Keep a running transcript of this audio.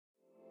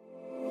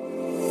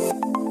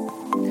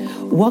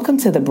Welcome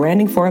to the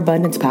Branding for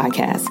Abundance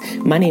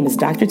podcast. My name is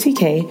Dr.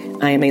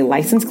 TK. I am a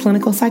licensed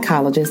clinical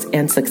psychologist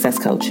and success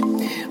coach.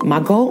 My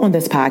goal on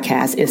this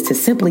podcast is to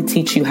simply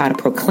teach you how to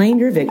proclaim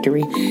your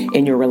victory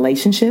in your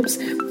relationships,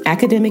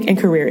 academic and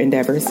career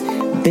endeavors,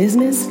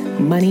 business,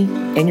 money,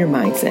 and your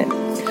mindset.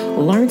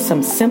 Learn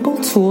some simple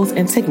tools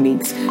and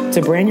techniques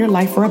to brand your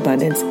life for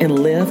abundance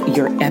and live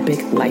your epic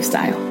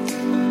lifestyle.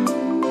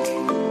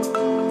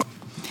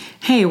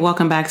 Hey,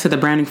 welcome back to the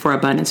Branding for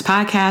Abundance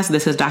podcast.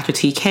 This is Dr.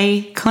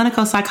 TK,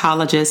 clinical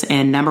psychologist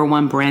and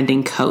 #1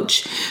 branding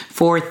coach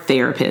for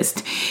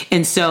therapists.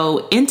 And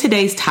so in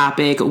today's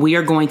topic, we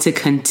are going to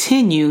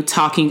continue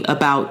talking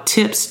about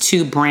tips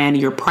to brand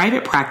your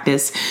private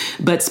practice.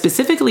 But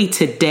specifically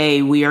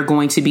today, we are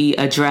going to be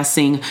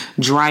addressing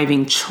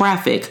driving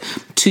traffic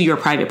to your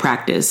private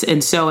practice.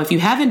 And so if you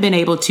haven't been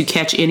able to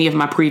catch any of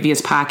my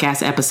previous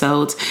podcast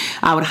episodes,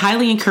 I would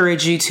highly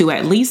encourage you to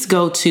at least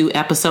go to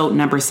episode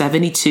number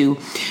 72,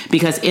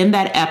 because in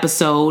that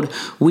episode,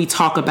 we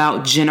talk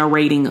about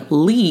generating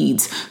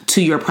leads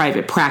to your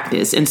private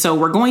practice. And so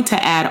we're going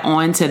to add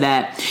on to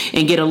that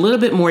and get a little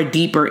bit more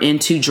deeper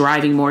into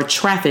driving more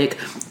traffic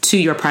to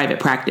your private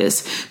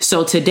practice.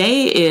 So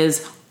today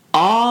is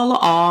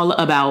all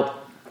about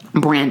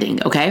branding.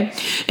 Okay.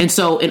 And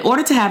so in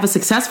order to have a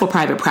successful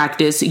private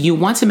practice, you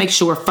want to make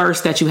sure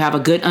first that you have a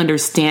good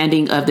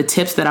understanding of the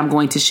tips that I'm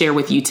going to share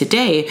with you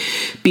today,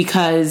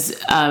 because,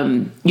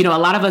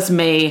 a lot of us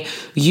may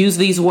use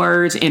these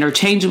words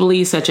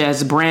interchangeably, such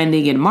as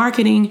branding and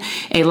marketing.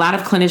 A lot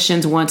of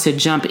clinicians want to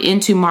jump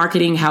into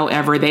marketing.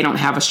 However, they don't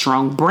have a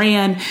strong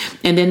brand,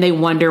 and then they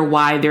wonder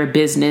why their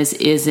business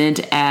isn't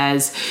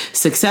as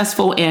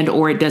successful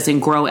or it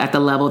doesn't grow at the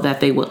level that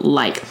they would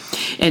like.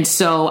 And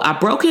so I've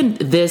broken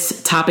this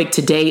topic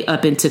today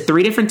up into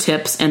 3 different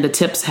tips, and the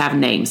tips have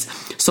names.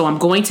 So I'm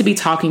going to be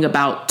talking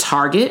about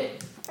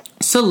target,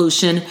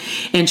 solution,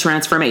 and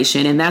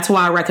transformation. And that's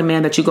why I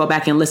recommend that you go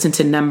back and listen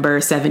to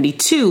number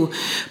 72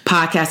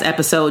 podcast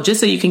episode, just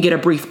so you can get a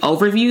brief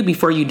overview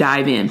before you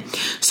dive in.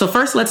 So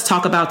first, let's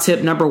talk about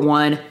tip number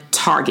 1,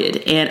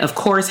 target. And of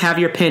course, have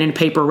your pen and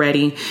paper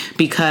ready,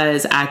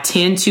 because I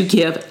tend to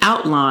give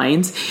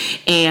outlines.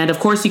 And of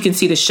course, you can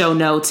see the show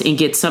notes and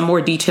get some more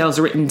details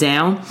written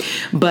down.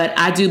 But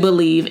I do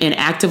believe in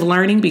active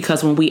learning,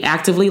 because when we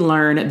actively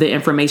learn, the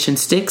information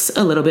sticks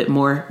a little bit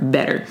more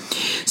better.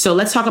 So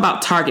let's talk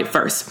about target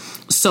first.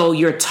 So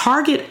your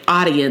target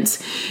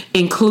audience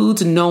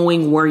includes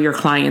knowing where your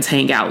clients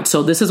hang out.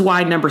 So this is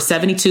why number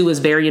 72 is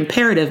very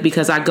imperative,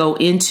 because I go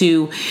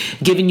into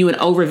giving you an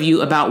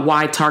overview about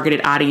why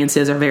targeted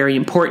audiences are very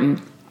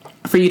important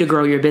for you to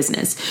grow your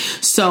business.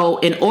 So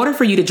in order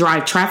for you to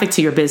drive traffic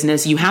to your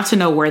business, you have to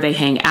know where they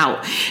hang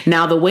out.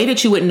 Now, the way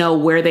that you would know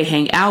where they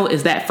hang out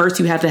is that first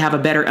you have to have a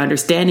better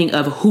understanding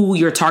of who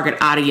your target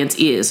audience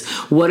is.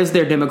 What is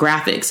their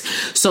demographics?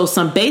 So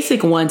some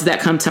basic ones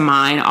that come to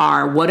mind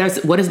are what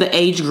is the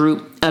age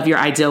group of your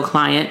ideal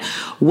client?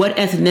 What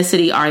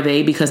ethnicity are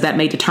they? Because that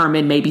may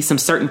determine maybe some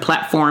certain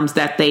platforms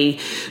that they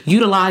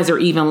utilize, or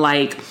even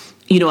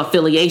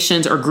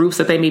affiliations or groups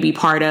that they may be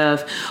part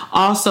of.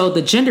 Also,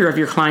 the gender of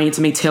your clients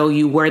may tell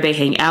you where they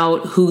hang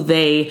out, who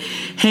they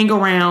hang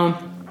around,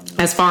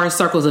 as far as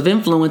circles of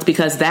influence,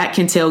 because that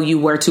can tell you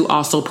where to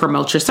also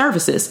promote your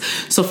services.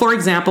 So for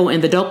example,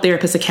 in the Dope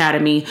Therapist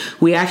Academy,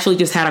 we actually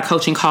just had a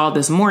coaching call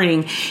this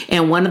morning,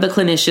 and one of the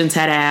clinicians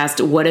had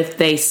asked, what if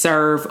they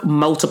serve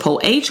multiple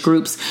age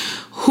groups?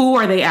 Who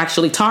are they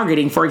actually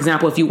targeting? For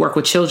example, if you work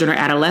with children or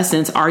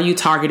adolescents, are you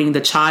targeting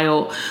the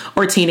child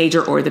or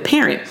teenager or the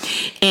parent?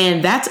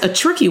 And that's a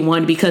tricky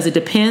one, because it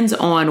depends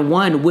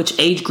on which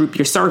age group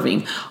you're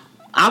serving.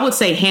 I would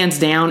say hands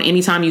down,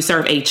 anytime you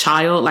serve a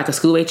child, like a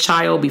school age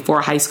child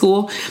before high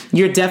school,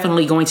 you're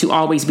definitely going to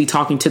always be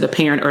talking to the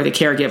parent or the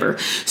caregiver.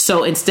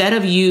 So instead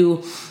of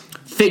you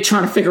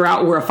trying to figure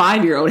out where a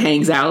 5-year-old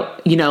hangs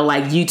out,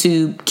 like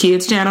YouTube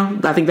Kids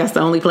channel, I think that's the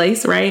only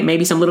place, right?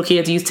 Maybe some little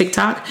kids use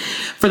TikTok.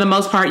 For the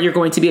most part, you're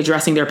going to be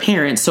addressing their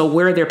parents. So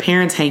where are their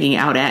parents hanging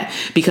out at?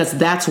 Because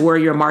that's where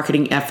your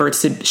marketing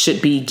efforts should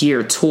be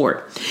geared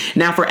toward.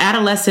 Now, for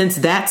adolescents,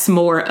 that's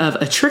more of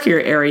a trickier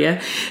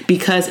area,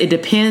 because it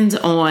depends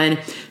on,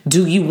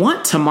 do you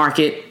want to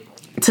market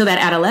to that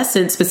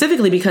adolescent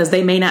specifically, because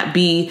they may not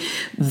be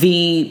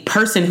the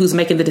person who's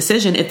making the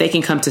decision if they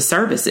can come to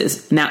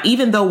services. Now,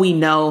 even though we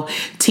know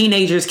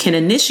teenagers can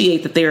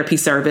initiate the therapy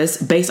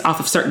service based off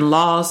of certain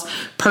laws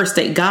per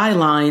state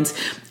guidelines,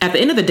 at the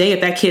end of the day,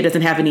 if that kid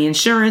doesn't have any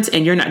insurance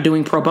and you're not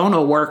doing pro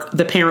bono work,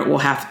 the parent will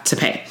have to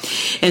pay.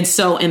 And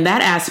so in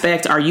that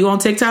aspect, are you on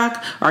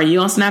TikTok? Are you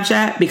on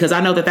Snapchat? Because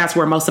I know that that's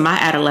where most of my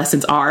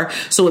adolescents are.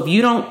 So if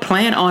you don't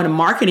plan on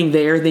marketing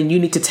there, then you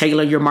need to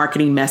tailor your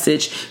marketing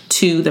message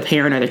to the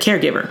parent or the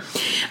caregiver.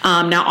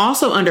 Now,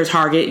 also under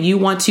target, you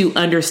want to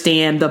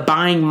understand the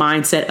buying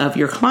mindset of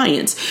your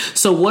clients.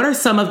 So what are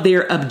some of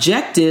their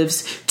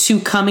objectives to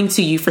coming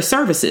to you for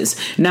services.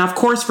 Now, of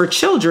course, for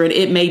children,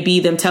 it may be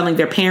them telling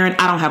their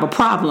parent, I don't have a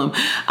problem.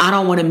 I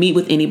don't want to meet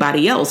with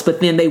anybody else, but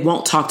then they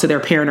won't talk to their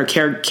parent or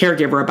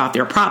caregiver about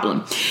their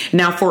problem.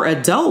 Now, for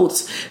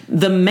adults,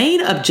 the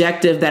main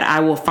objective that I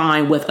will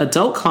find with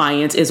adult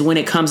clients is when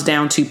it comes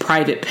down to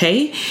private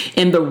pay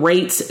and the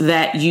rates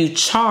that you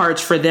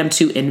charge for them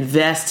to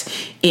invest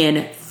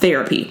in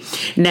therapy.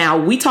 Now,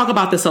 we talk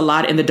about this a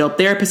lot in the Dope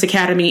Therapist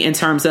Academy in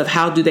terms of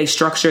how do they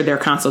structure their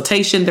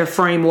consultation, their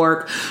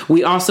framework.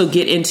 We also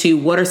get into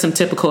what are some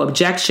typical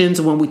objections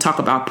when we talk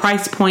about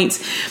price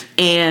points.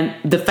 And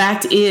the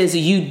fact is,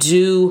 you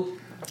do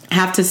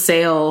have to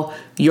sell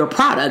your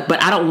product,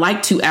 but I don't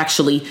like to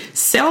actually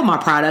sell my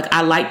product.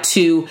 I like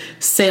to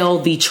sell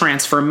the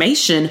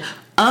transformation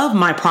of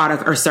my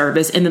product or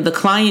service, and then the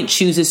client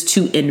chooses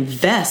to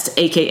invest,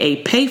 aka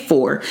pay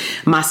for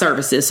my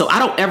services. So I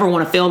don't ever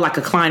want to feel like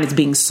a client is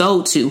being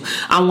sold to.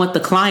 I want the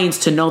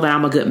clients to know that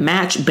I'm a good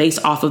match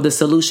based off of the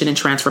solution and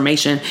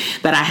transformation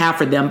that I have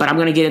for them. But I'm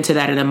going to get into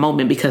that in a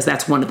moment because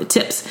that's one of the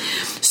tips.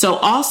 So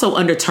also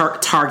under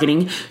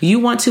targeting, you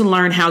want to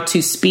learn how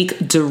to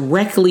speak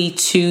directly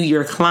to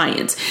your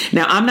clients.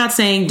 Now, I'm not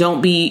saying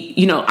don't be,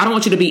 I don't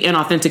want you to be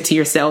inauthentic to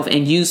yourself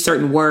and use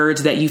certain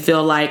words that you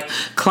feel like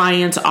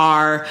clients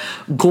are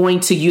going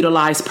to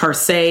utilize per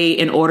se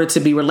in order to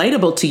be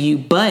relatable to you.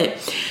 But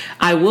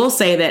I will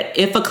say that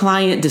if a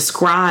client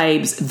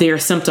describes their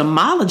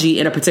symptomology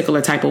in a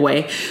particular type of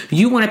way,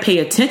 you want to pay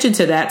attention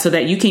to that so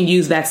that you can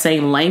use that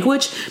same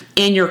language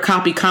in your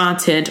copy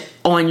content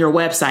on your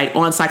website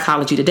on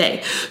Psychology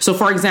Today. So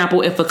for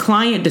example, if a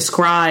client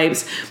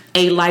describes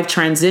a life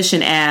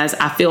transition as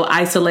I feel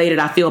isolated,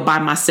 I feel by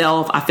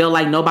myself, I feel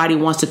like nobody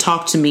wants to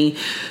talk to me,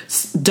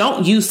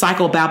 don't use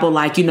psychobabble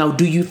like,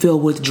 do you feel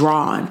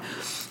withdrawn?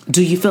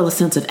 Do you feel a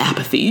sense of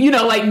apathy?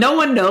 No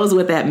one knows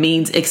what that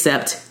means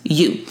except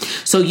you.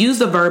 So use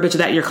the verbiage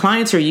that your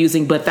clients are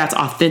using, but that's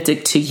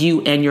authentic to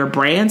you and your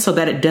brand so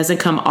that it doesn't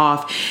come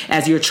off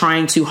as you're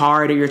trying too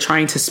hard or you're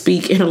trying to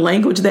speak in a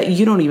language that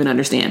you don't even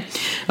understand.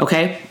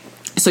 Okay.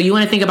 So you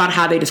want to think about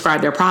how they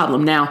describe their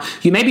problem. Now,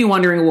 you may be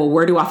wondering, well,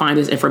 where do I find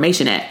this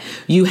information at?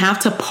 You have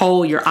to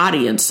poll your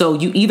audience. So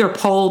you either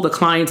poll the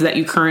clients that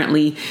you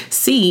currently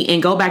see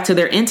and go back to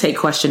their intake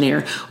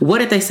questionnaire. What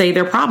did they say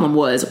their problem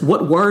was?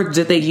 What words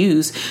did they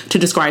use to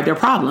describe their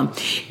problem?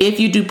 If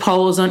you do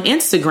polls on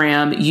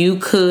Instagram, you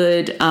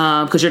could,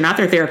 because you're not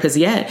their therapist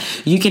yet,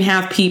 you can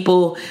have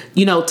people,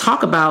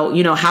 talk about,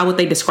 how would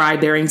they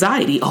describe their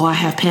anxiety? Oh, I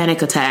have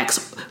panic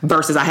attacks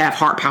versus I have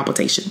heart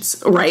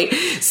palpitations, right?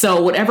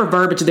 So whatever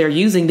verbiage they're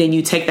using, then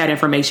you take that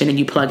information and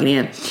you plug it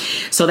in.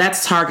 So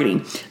that's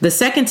targeting. The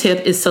second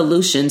tip is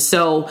solutions.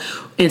 So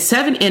in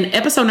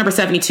episode number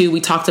 72, we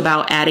talked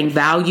about adding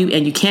value,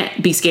 and you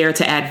can't be scared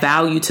to add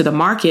value to the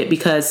market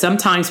because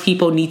sometimes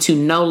people need to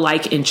know,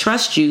 like, and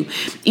trust you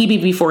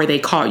even before they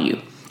call you.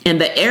 In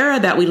the era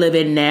that we live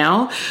in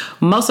now,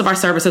 most of our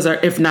services are,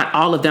 if not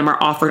all of them, are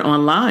offered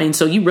online.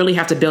 So you really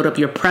have to build up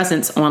your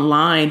presence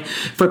online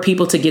for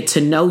people to get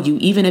to know you,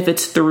 even if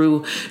it's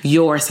through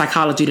your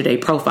Psychology Today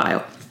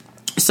profile.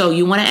 So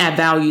you want to add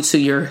value to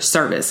your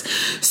service.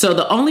 So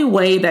the only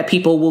way that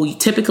people will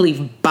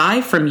typically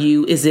buy from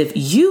you is if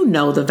you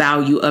know the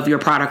value of your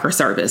product or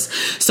service.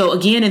 So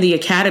again, in the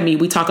academy,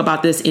 we talk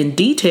about this in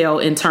detail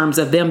in terms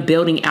of them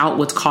building out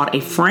what's called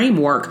a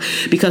framework,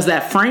 because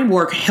that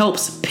framework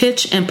helps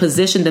pitch and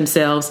position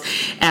themselves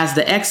as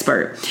the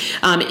expert.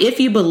 If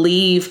you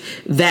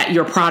believe that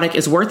your product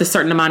is worth a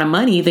certain amount of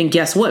money, then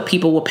guess what?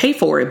 People will pay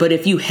for it. But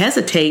if you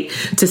hesitate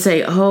to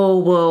say, oh,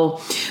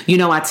 well,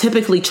 I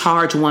typically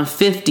charge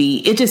 $150,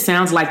 it just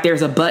sounds like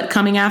there's a but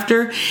coming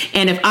after.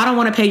 And if I don't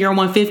want to pay your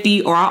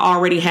 $150, or I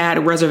already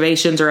had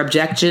reservations or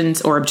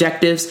objections or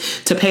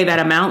objectives to pay that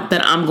amount,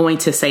 then I'm going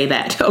to say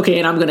that. Okay.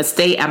 And I'm going to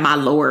stay at my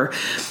lower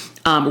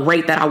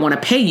rate that I want to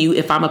pay you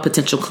if I'm a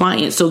potential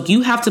client. So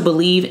you have to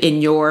believe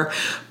in your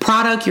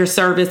product, your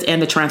service,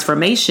 and the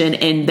transformation,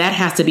 and that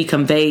has to be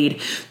conveyed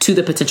to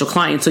the potential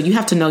client. So you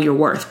have to know your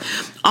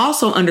worth.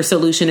 Also under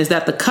solution is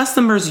that the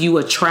customers you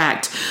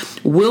attract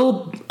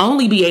will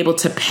only be able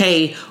to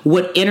pay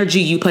what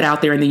energy you put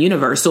out there in the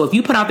universe. So if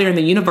you put out there in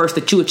the universe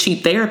that you're a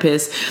cheap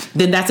therapist,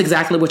 then that's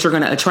exactly what you're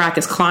going to attract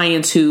as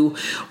clients who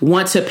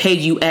want to pay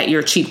you at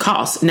your cheap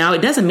cost. Now,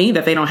 it doesn't mean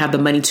that they don't have the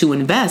money to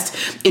invest.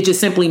 It just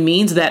simply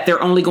means that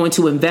they're only going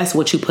to invest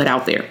what you put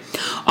out there.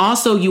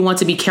 Also, you want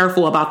to be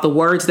careful about the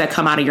words that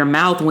come out of your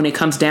mouth when it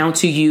comes down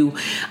to you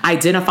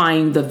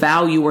identifying the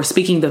value or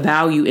speaking the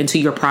value into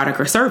your product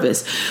or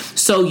service.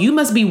 So you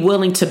must be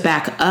willing to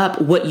back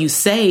up what you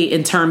say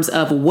in terms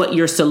of what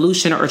your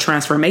solution or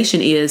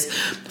transformation is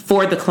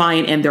for the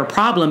client and their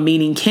problem,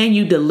 meaning can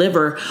you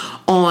deliver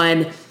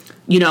on,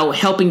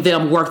 helping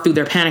them work through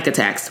their panic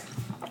attacks?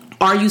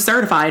 Are you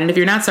certified? And if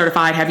you're not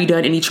certified, have you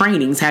done any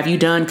trainings? Have you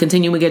done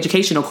continuing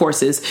educational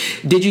courses?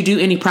 Did you do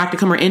any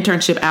practicum or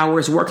internship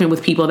hours working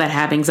with people that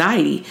have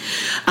anxiety?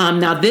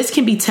 Now, this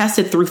can be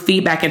tested through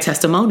feedback and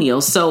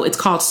testimonials. So it's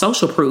called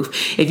social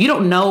proof. If you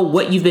don't know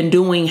what you've been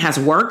doing has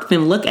worked,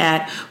 then look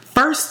at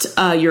first,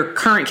 your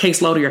current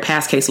caseload or your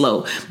past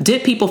caseload.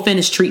 Did people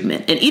finish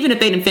treatment? And even if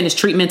they didn't finish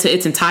treatment to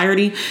its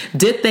entirety,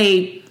 did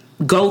they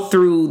go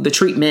through the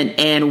treatment,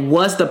 and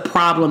was the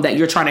problem that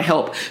you're trying to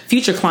help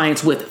future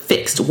clients with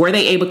fixed? Were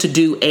they able to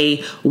do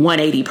a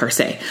 180 per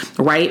se,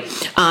 right?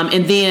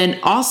 And then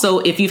also,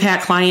 if you've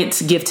had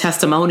clients give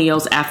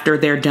testimonials after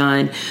they're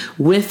done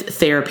with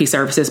therapy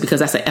services,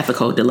 because that's an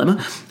ethical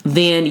dilemma,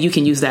 then you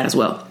can use that as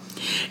well.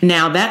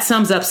 Now that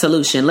sums up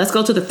solution. Let's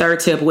go to the third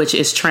tip, which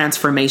is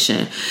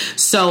transformation.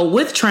 So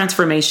with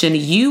transformation,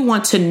 you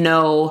want to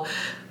know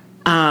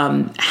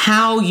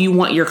how you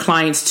want your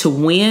clients to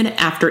win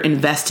after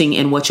investing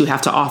in what you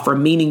have to offer,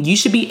 meaning you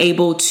should be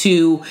able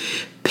to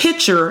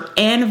picture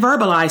and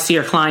verbalize to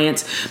your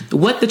clients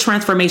what the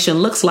transformation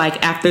looks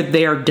like after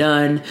they're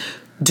done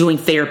doing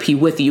therapy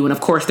with you. And of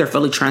course, they're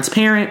fully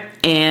transparent.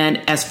 And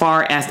as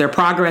far as their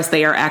progress,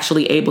 they are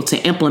actually able to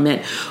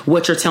implement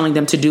what you're telling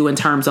them to do in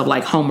terms of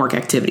like homework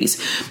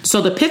activities.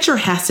 So the picture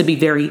has to be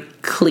very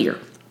clear.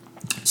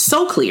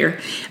 So clear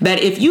that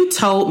if you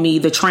told me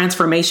the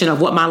transformation of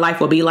what my life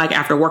will be like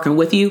after working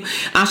with you,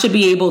 I should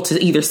be able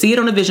to either see it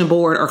on a vision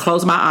board or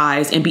close my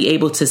eyes and be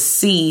able to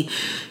see,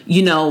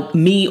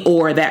 me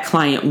or that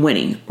client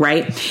winning,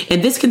 right?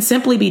 And this can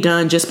simply be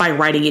done just by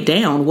writing it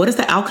down. What is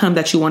the outcome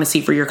that you want to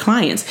see for your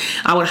clients?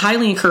 I would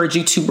highly encourage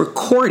you to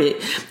record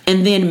it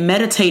and then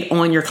meditate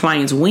on your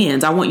clients'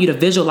 wins. I want you to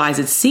visualize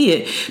it, see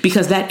it,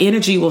 because that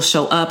energy will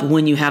show up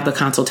when you have the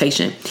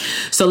consultation.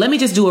 So let me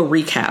just do a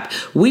recap.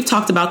 We've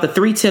talked about the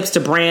 3 tips to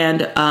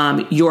brand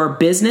your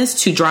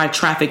business to drive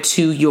traffic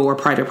to your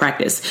private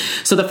practice.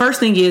 So the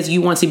first thing is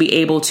you want to be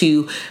able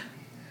to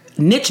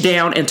niche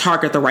down and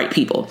target the right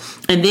people.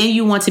 And then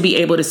you want to be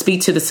able to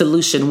speak to the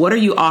solution. What are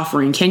you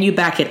offering? Can you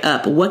back it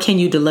up? What can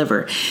you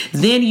deliver?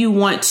 Then you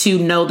want to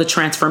know the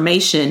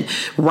transformation,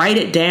 write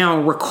it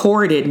down,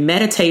 record it,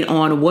 meditate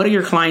on what are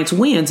your clients'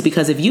 wins,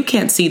 because if you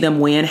can't see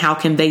them win, how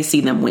can they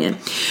see them win?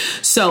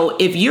 So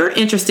if you're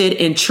interested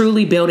in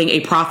truly building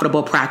a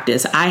profitable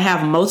practice, I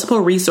have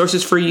multiple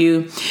resources for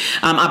you.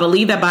 I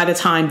believe that by the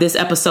time this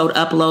episode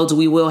uploads,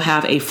 we will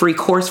have a free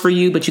course for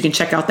you, but you can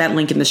check out that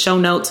link in the show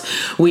notes.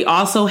 We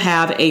also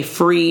have a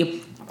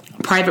free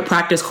private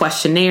practice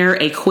questionnaire,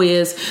 a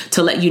quiz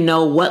to let you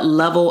know what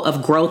level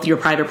of growth your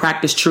private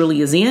practice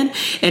truly is in.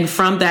 And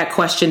from that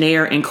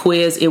questionnaire and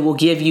quiz, it will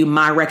give you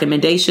my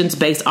recommendations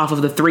based off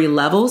of the 3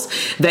 levels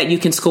that you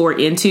can score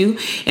into.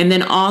 And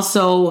then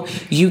also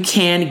you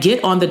can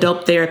get on the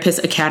Dope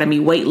Therapist Academy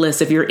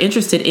waitlist if you're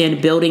interested in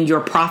building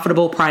your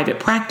profitable private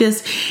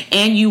practice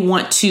and you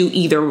want to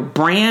either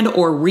brand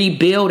or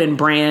rebuild and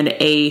brand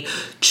a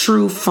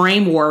true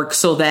framework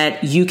so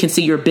that you can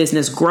see your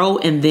business grow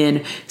and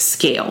then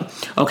scale.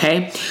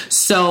 Okay.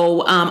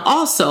 So,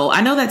 also,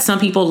 I know that some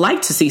people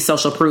like to see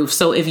social proof.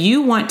 So if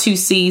you want to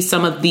see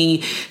some of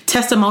the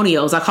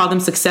testimonials, I call them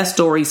success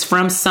stories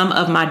from some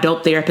of my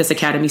Dope Therapist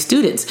Academy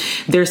students.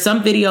 There's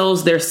some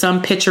videos, there's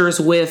some pictures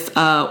with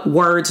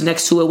words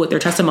next to it with their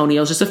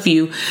testimonials, just a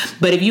few.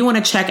 But if you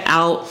want to check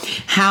out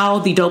how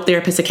the Dope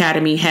Therapist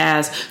Academy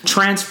has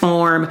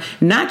transformed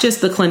not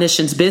just the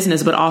clinician's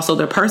business, but also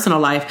their personal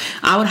life,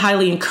 I would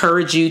highly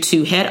encourage you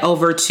to head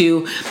over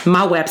to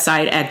my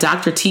website at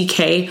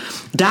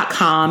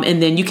drtk.com,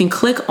 and then you can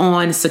click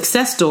on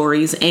success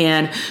stories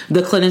and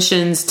the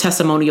clinician's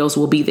testimonials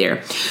will be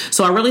there.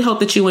 So I really hope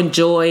that you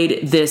enjoyed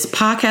this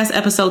podcast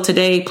episode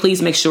today.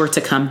 Please make sure to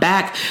come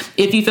back.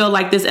 If you feel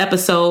like this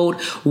episode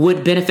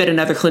would benefit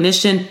another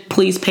clinician,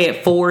 please pay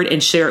it forward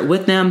and share it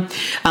with them.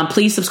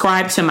 Please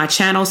subscribe to my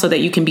channel so that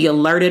you can be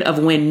alerted of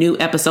when new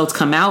episodes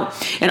come out.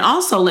 And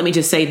also, let me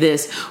just say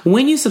this,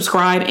 when you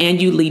subscribe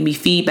and you leave me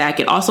feedback,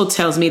 it also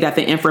tells me that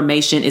the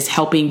information is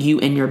helping you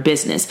in your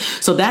business.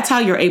 So that's how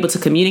you're able to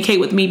communicate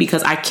with me,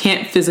 because I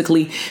can't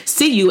physically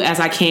see you as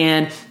I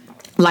can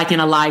like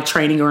in a live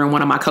training or in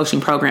one of my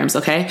coaching programs.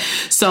 Okay.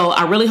 So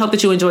I really hope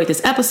that you enjoyed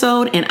this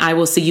episode, and I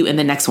will see you in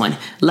the next one.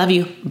 Love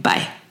you.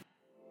 Bye.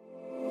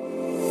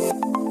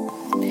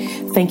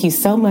 Thank you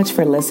so much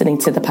for listening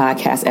to the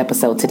podcast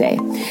episode today.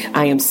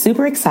 I am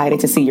super excited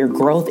to see your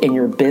growth in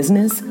your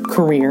business,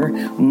 career,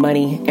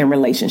 money, and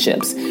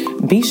relationships.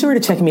 Be sure to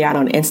check me out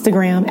on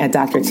Instagram at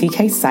Dr.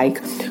 TK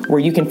Psych, where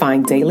you can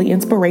find daily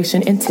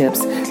inspiration and tips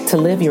to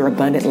live your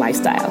abundant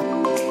lifestyle.